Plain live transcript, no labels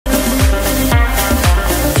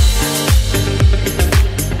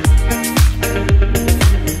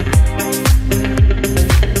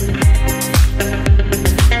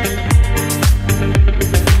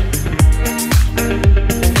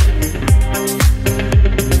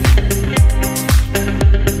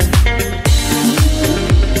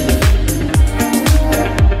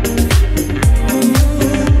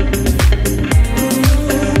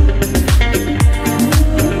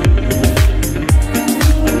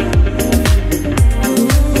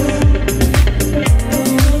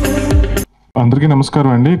అందరికీ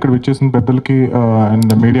నమస్కారం అండి. ఇక్కడ విచ్చేసిన పెద్దలకి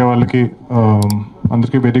అండ్ మీడియా వాళ్ళకి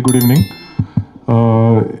అందరికీ వెరీ గుడ్ ఈవినింగ్.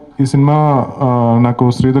 ఈ సినిమా నాకు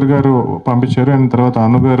శ్రీధర్ గారు పంపించారు అండ్ తర్వాత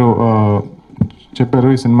అను గారు చెప్పారు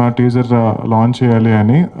ఈ సినిమా టీజర్ లాంచ్ చేయాలి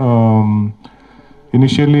అని.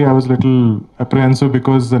 Initially I was little అప్రిహెన్సివ్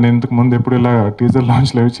because నేను ఇంతకు ముందు ఎప్పుడు ఇలా టీజర్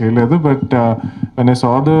లాంచ్లు ఏవి చేయలేదు. But when I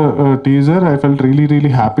saw the teaser I felt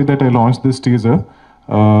really happy that I launch this teaser.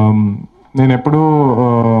 నేను ఎప్పుడూ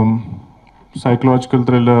psychological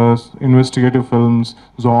thrillers, investigative films,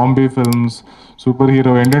 zombie films, super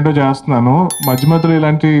hero ఏంటంటో చేస్తున్నాను. మధ్య మధ్యలో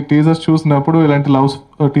ఇలాంటి టీజర్స్ చూసినప్పుడు, ఇలాంటి లవ్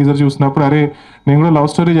టీజర్ చూసినప్పుడు అరే నేను కూడా లవ్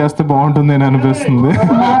స్టోరీ చేస్తే బాగుంటుంది అని అనిపిస్తుంది.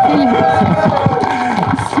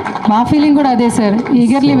 మా ఫీలింగ్ కూడా అదే సార్,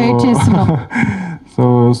 ఈగర్లీ వెయిట్ చేస్తున్నాం. So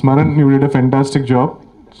Smaran, you did a fantastic job.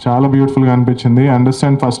 చాలా బ్యూటిఫుల్గా అనిపించింది.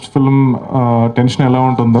 అండర్స్టాండ్ ఫస్ట్ ఫిల్మ్ టెన్షన్ ఎలా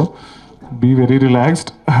ఉంటుందో. Be very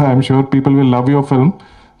relaxed. I'm sure people will love your film.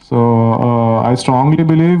 So I strongly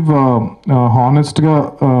believe హానెస్ట్గా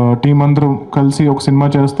టీం అందరూ కలిసి ఒక సినిమా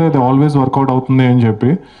చేస్తే అది ఆల్వేస్ వర్కౌట్ అవుతుంది అని చెప్పి.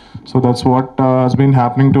 So that's what has been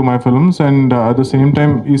happening to my films. And at the same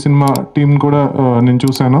time ఈ సినిమా టీం కూడా నేను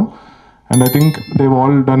చూశాను and I think they've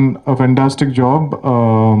all done a fantastic job.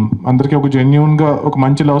 అందరికీ ఒక జెన్యూన్గా ఒక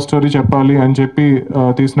మంచి లవ్ స్టోరీ చెప్పాలి అని చెప్పి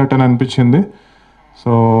తీసినట్టు అని అనిపించింది.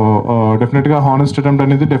 సో డెఫినెట్గా హానెస్ట్ అటెంప్ట్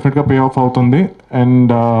అనేది డెఫినెట్గా పే ఆఫ్ అవుతుంది.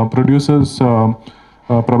 అండ్ ప్రొడ్యూసర్స్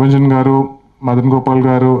ప్రభంజన్ గారు, మదన్ గోపాల్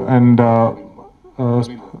గారు అండ్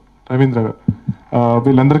రవీంద్ర గారు,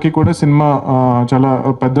 వీళ్ళందరికీ కూడా సినిమా చాలా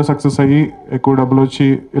పెద్ద సక్సెస్ అయ్యి ఎక్కువ డబ్బులు వచ్చి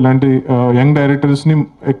ఇలాంటి యంగ్ డైరెక్టర్స్ని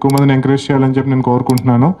ఎక్కువ మందిని ఎంకరేజ్ చేయాలని చెప్పి నేను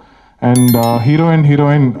కోరుకుంటున్నాను. And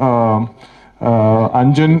heroine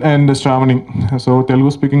Anjan and Shravani, so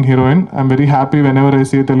Telugu speaking heroine. I'm very happy when ever I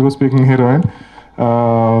see Telugu speaking heroine.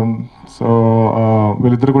 So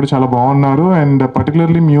వీళ్ళిద్దరు కూడా చాలా బాగున్నారు. అండ్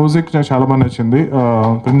పర్టికులర్లీ మ్యూజిక్ నాకు చాలా బాగా నచ్చింది.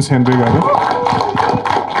 ప్రిన్స్ హెన్రీ గారు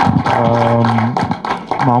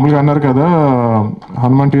మామూలుగా అన్నారు కదా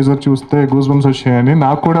హనుమాన్ టీజర్ చూస్తే గూస్ బంప్స్ వచ్చాయని.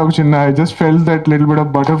 నాకు కూడా ఒక చిన్న I just felt that little bit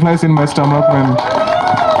of butterflies in my stomach. And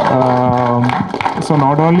so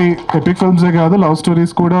not only epic ఫిల్మ్సే కాదు, లవ్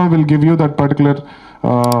స్టోరీస్ కూడా will give you that particular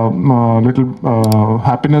little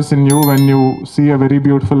happiness in you when you see a very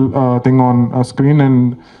beautiful thing on a screen. And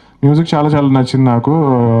music చాలా నచ్చింది నాకు.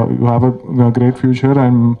 You have a great future,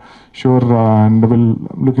 I'm sure, and will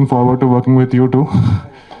looking forward to working with you too.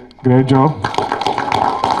 Great job.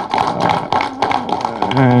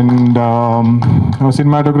 And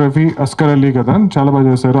cinematography Askar Ali కదా, చాలా బాగా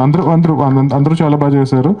చేశారు. అందరూ చాలా బాగా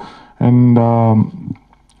చేశారు. And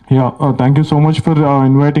yeah, thank you so much for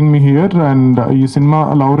inviting me here. And ఈ cinema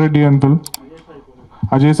love Reddy and film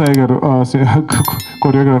Ajay Sai గారు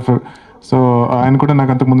కొరియోగ్రాఫర్. సో ఆయన కూడా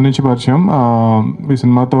నాకు అంతకు ముందు నుంచి పరిచయం. ఈ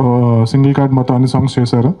సినిమాతో సింగిల్ కార్డ్ మొత్తం అన్ని సాంగ్స్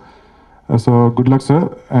చేశారు. So good luck sir.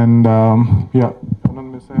 And yeah,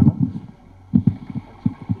 miss అయ్యాను.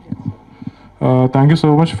 Thank you so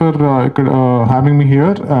much for ఇక్కడ హ్యావింగ్ మీ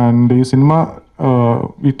హియర్. అండ్ ఈ సినిమా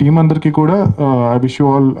ఈ టీం అందరికీ కూడా I wish you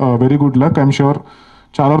all very good luck. I'm sure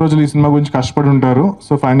చాలా రోజులు ఈ సినిమా గురించి కష్టపడి ఉంటారు.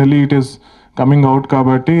 So finally it is coming out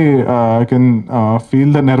కాబట్టి I can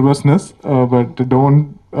feel the nervousness. But don't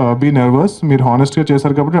be nervous. మీరు హానెస్ట్గా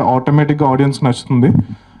చేశారు కాబట్టి ఆటోమేటిక్గా ఆడియన్స్కి నచ్చుతుంది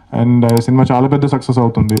అండ్ సినిమా చాలా పెద్ద సక్సెస్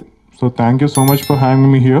అవుతుంది. So thank you so much for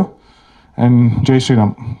having me here and జై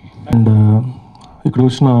శ్రీరామ్. అండ్ ఇక్కడ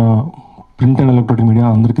వచ్చిన ప్రింట్ అండ్ ఎలక్ట్రానిక్ మీడియా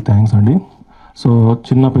అందరికీ థ్యాంక్స్ అండి. సో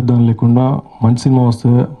చిన్న పెద్ద లేకుండా మంచి సినిమా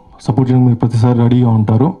వస్తే సపోర్ట్ చేయడానికి మీరు ప్రతిసారి రెడీగా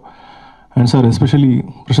ఉంటారు. And sir especially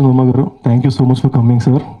Prashanth Varma గారు, thank you so much for coming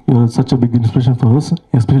sir. You're such a big inspiration for us,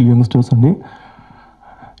 especially youngsters అండి.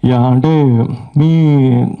 యా, అంటే మీ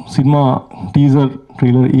సినిమా టీజర్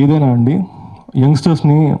ట్రైలర్ ఏదైనా అండి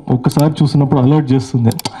యంగ్స్టర్స్ని ఒక్కసారి చూసినప్పుడు అలర్ట్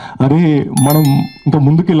చేస్తుంది. అరే మనం ఇంకా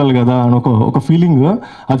ముందుకు వెళ్ళాలి కదా అని ఒక ఫీలింగ్.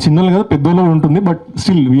 అది చిన్నలు కదా పెద్దోళ్ళు ఉంటుంది, but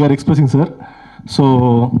still we are expressing sir. So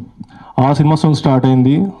ఆ సినిమా సాంగ్ స్టార్ట్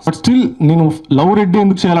అయింది. బట్ స్టిల్ నేను లవ్ రెడ్డి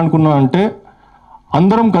ఎందుకు చేయాలనుకున్నా అంటే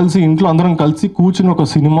అందరం కలిసి ఇంట్లో అందరం కలిసి కూర్చుని ఒక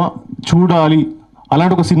సినిమా చూడాలి,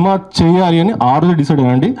 అలాంటి ఒక సినిమా చేయాలి అని ఆ రోజు డిసైడ్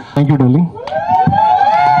అయ్యండి. Thank you darling.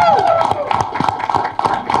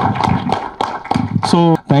 So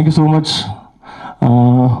thank you so much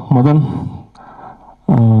Madan,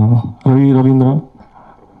 Ravindra,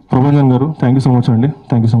 Prabhanjan గారు, థ్యాంక్ యూ సో మచ్ అండి.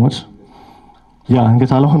 Thank you so much. Yeah, ఇంకా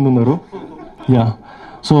చాలామంది ఉన్నారు. Yeah,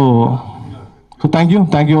 so thank you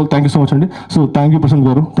so much అండి. సో థ్యాంక్ యూ ప్రశాంత్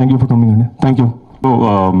గారు, థ్యాంక్ యూ ఫర్ కమింగ్ అండి. Thank you.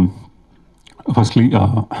 Firstly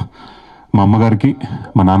మా అమ్మగారికి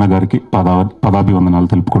మా నాన్నగారికి పదాభివందనాలు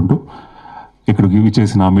తెలుపుకుంటూ ఇక్కడికి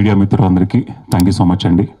విచ్చేసిన మీడియా మిత్రులందరికీ థ్యాంక్ యూ సో మచ్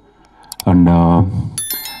అండి. అండ్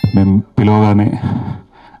మేము పిలవగానే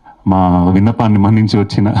మా విన్నపాన్ని మన్నించి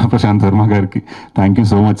వచ్చిన ప్రశాంత్ వర్మ గారికి thank you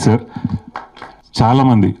so much sir.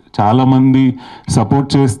 చాలామంది సపోర్ట్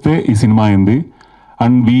చేస్తే ఈ సినిమా అయింది.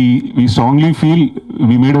 And we strongly feel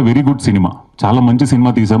we made a very good cinema. చాలా మంచి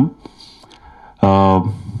సినిమా తీసాం.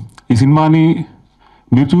 ఈ సినిమాని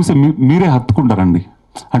మీరు చూసి మీరే హత్తుకుంటారండి.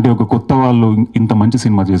 అంటే ఒక కొత్త వాళ్ళు ఇంత మంచి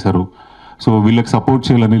సినిమా చేశారు, సో వీళ్ళకి సపోర్ట్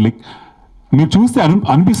చేయాలని లైక్ మీరు చూస్తే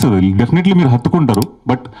అనిపిస్తుంది. డెఫినెట్లీ మీరు హత్తుకుంటారు.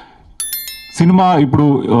 బట్ సినిమా ఇప్పుడు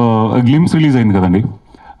గ్లిమ్స్ రిలీజ్ అయింది కదండి.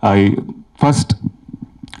 First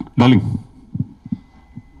darling,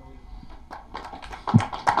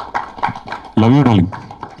 love you darling,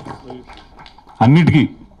 అన్నిటికీ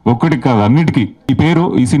ఒక్కటికి కాదు అన్నిటికీ ఈ పేరు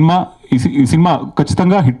ఈ సినిమా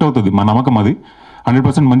ఖచ్చితంగా హిట్ అవుతుంది. మా నమ్మకం అది.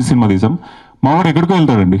 100% మంచి సినిమా తీసాం. మావాడు ఎక్కడికో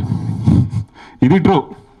వెళ్తాడండి, ఇది ట్రూ.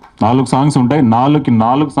 4 సాంగ్స్ ఉంటాయి,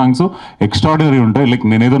 4 సాంగ్స్ ఎక్స్ట్రాడినరీ ఉంటాయి. లైక్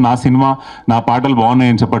నేనేదో నా సినిమా నా పాటలు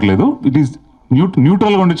బాగున్నాయని చెప్పట్లేదు. ఇట్ ఈస్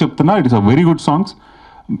న్యూట్రల్గా ఉండి చెప్తున్నా. It is a very good songs.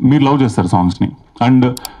 మీరు లవ్ చేస్తారు సాంగ్స్ని. అండ్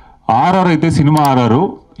ఆర్ఆర్ అయితే సినిమా ఆర్ఆర్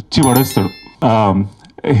ఇచ్చి పడేస్తాడు.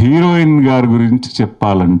 హీరోయిన్ గారి గురించి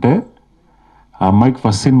చెప్పాలంటే ఆ అమ్మాయికి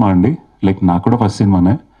ఫస్ట్ సినిమా అండి. లైక్ నాకు కూడా ఫస్ట్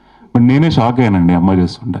సినిమానే. బట్ నేనే షాక్ అయ్యానండి అమ్మాయి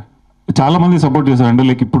చేస్తుంటే. చాలామంది సపోర్ట్ చేశారంటే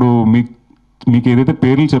లైక్ ఇప్పుడు మీకు ఏదైతే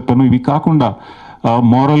పేర్లు చెప్పానో ఇవి కాకుండా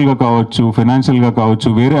మోరల్గా కావచ్చు, ఫైనాన్షియల్గా కావచ్చు,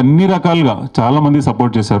 వేరే అన్ని రకాలుగా చాలామంది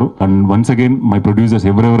సపోర్ట్ చేశారు. And once again my producers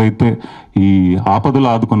ఎవరెవరైతే ఈ ఆపదలు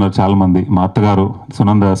ఆదుకున్నారు చాలామంది, మా అత్తగారు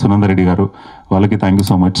సునంద రెడ్డి గారు, వాళ్ళకి thank you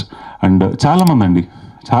so much. And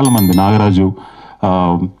చాలామంది నాగరాజు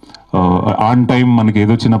ఆన్ టైం మనకి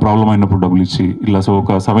ఏదో చిన్న ప్రాబ్లం అయినప్పుడు డబ్బులు ఇచ్చి ఇలా. సో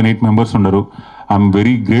ఒక 7-8 మెంబర్స్ ఉన్నారు. I'm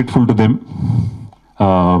very grateful to them,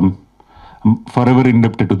 for ever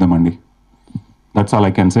indebted to them అండి. That's all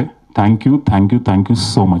I can say. Thank you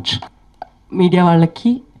so much. Media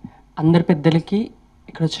వాళ్ళకి, అందరి పెద్దలకి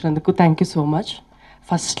ఇక్కడ వచ్చినందుకు thank you so much.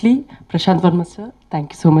 Firstly Prashanth Varma sir,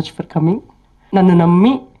 thank you so much for coming. నన్ను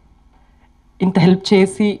నమ్మి ఇంత help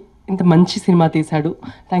చేసి ఇంత మంచి సినిమా తీశాడు.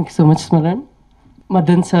 Thank you so much Smaran.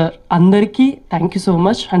 Madan sir, అందరికీ thank you so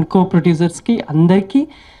much. And co ప్రొడ్యూసర్స్కి అందరికీ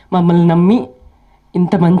మమ్మల్ని నమ్మి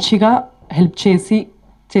ఇంత మంచిగా హెల్ప్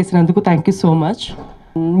చేసినందుకు థ్యాంక్ యూ సో మచ్.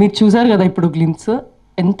 మీరు చూసారు కదా ఇప్పుడు గ్లిమ్స్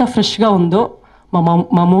ఎంత ఫ్రెష్గా ఉందో,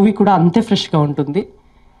 మా మూవీ కూడా అంతే ఫ్రెష్గా ఉంటుంది.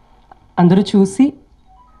 అందరూ చూసి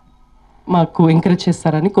మాకు ఎంకరేజ్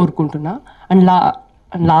చేస్తారని కోరుకుంటున్నా. అండ్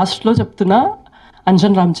లాస్ట్లో చెప్తున్నా,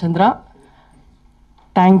 Anjan Ramachandra,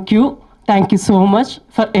 thank you so much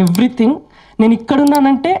for everything. నేను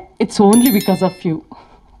ఇక్కడున్నానంటే it's only because of you.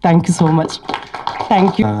 Thank you so much.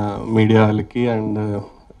 Thank you media వాళ్ళకి అండ్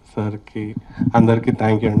సార్కి అందరికీ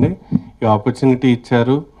థ్యాంక్ యూ అండి. ఈ ఆపర్చునిటీ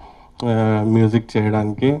ఇచ్చారు మ్యూజిక్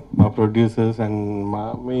చేయడానికి. మా ప్రొడ్యూసర్స్ అండ్ మా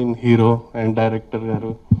మెయిన్ హీరో అండ్ డైరెక్టర్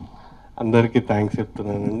గారు అందరికీ థ్యాంక్స్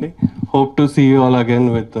చెప్తున్నానండి. Hope to see you all again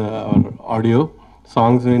with our audio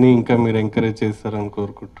songs విని ఇంకా మీరు ఎంకరేజ్ చేస్తారని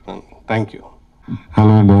కోరుకుంటున్నాను. Thank you.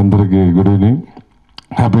 హలో అండి, అందరికీ good evening,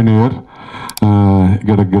 happy new year.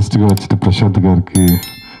 ఇక్కడ గెస్ట్గా వచ్చిన ప్రశాంత్ గారికి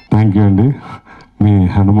థ్యాంక్ యూ అండి. మీ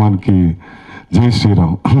హనుమాన్కి జై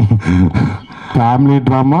Sriram. Family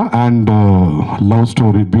drama and love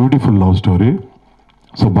story, beautiful love story.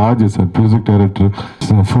 So బాగా చేశారు. మ్యూజిక్ డైరెక్టర్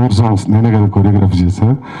 4 సాంగ్స్ నేనే కదా కొరియోగ్రఫీ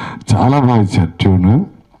చేశాను. చాలా బాగా ఇచ్చారు tune.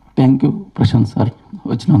 Thank you Prashanth sir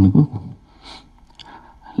వచ్చినందుకు.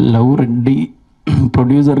 లవ్ రెడ్డి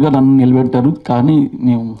ప్రొడ్యూసర్గా నన్ను నిలబెట్టారు, కానీ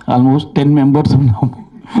మేము ఆల్మోస్ట్ 10 మెంబర్స్ ఉన్నాము.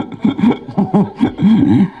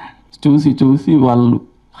 చూసి వాళ్ళు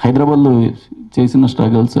హైదరాబాద్లో చేసిన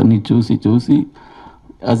స్ట్రగల్స్ అన్నీ చూసి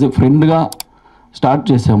యాజ్ ఎ ఫ్రెండ్గా స్టార్ట్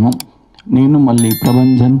చేసాము. నేను మళ్ళీ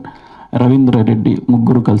ప్రభంజన్, రవీంద్ర రెడ్డి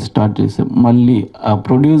ముగ్గురు కలిసి స్టార్ట్ చేసాం. మళ్ళీ ఆ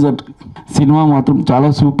ప్రొడ్యూసర్ సినిమా మాత్రం చాలా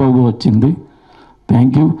సూపర్గా వచ్చింది.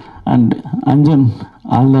 Thank you. And Anjan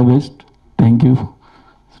all the best. Thank you.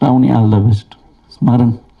 Shravani all the best.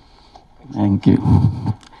 Smaran thank you.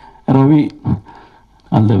 Ravi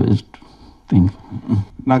all the best. Thank you.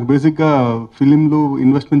 నాకు బేసిక్గా ఫిలింలో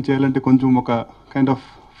ఇన్వెస్ట్మెంట్ చేయాలంటే కొంచెం ఒక కైండ్ ఆఫ్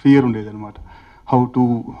ఫియర్ ఉండేది అనమాట. How to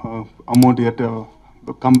amount at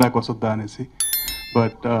come back వస్తుందా అనేసి.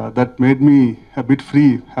 But that made me a bit free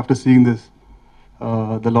after seeing this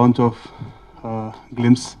the launch of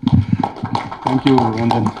glimpse. Thank you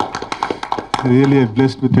Anjan, really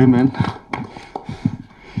blessed with him and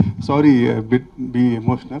sorry bit be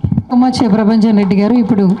emotional. So much Prabhanjan Reddy గారు.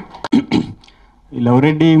 ఇప్పుడు ఈ love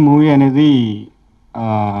Reddy movie అనేది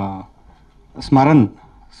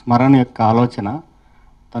స్మరణ్ యొక్క ఆలోచన.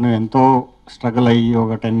 తను ఎంతో స్ట్రగుల్ అయ్యి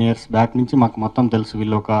ఒక 10 years బ్యాక్ నుంచి మాకు మొత్తం తెలుసు.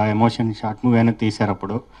 వీళ్ళు ఒక ఎమోషన్ షార్ట్ మూవీ అనేది తీశారు.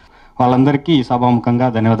 అప్పుడు వాళ్ళందరికీ సభాముఖంగా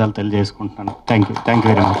ధన్యవాదాలు తెలియజేసుకుంటున్నాను. Thank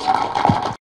you very much.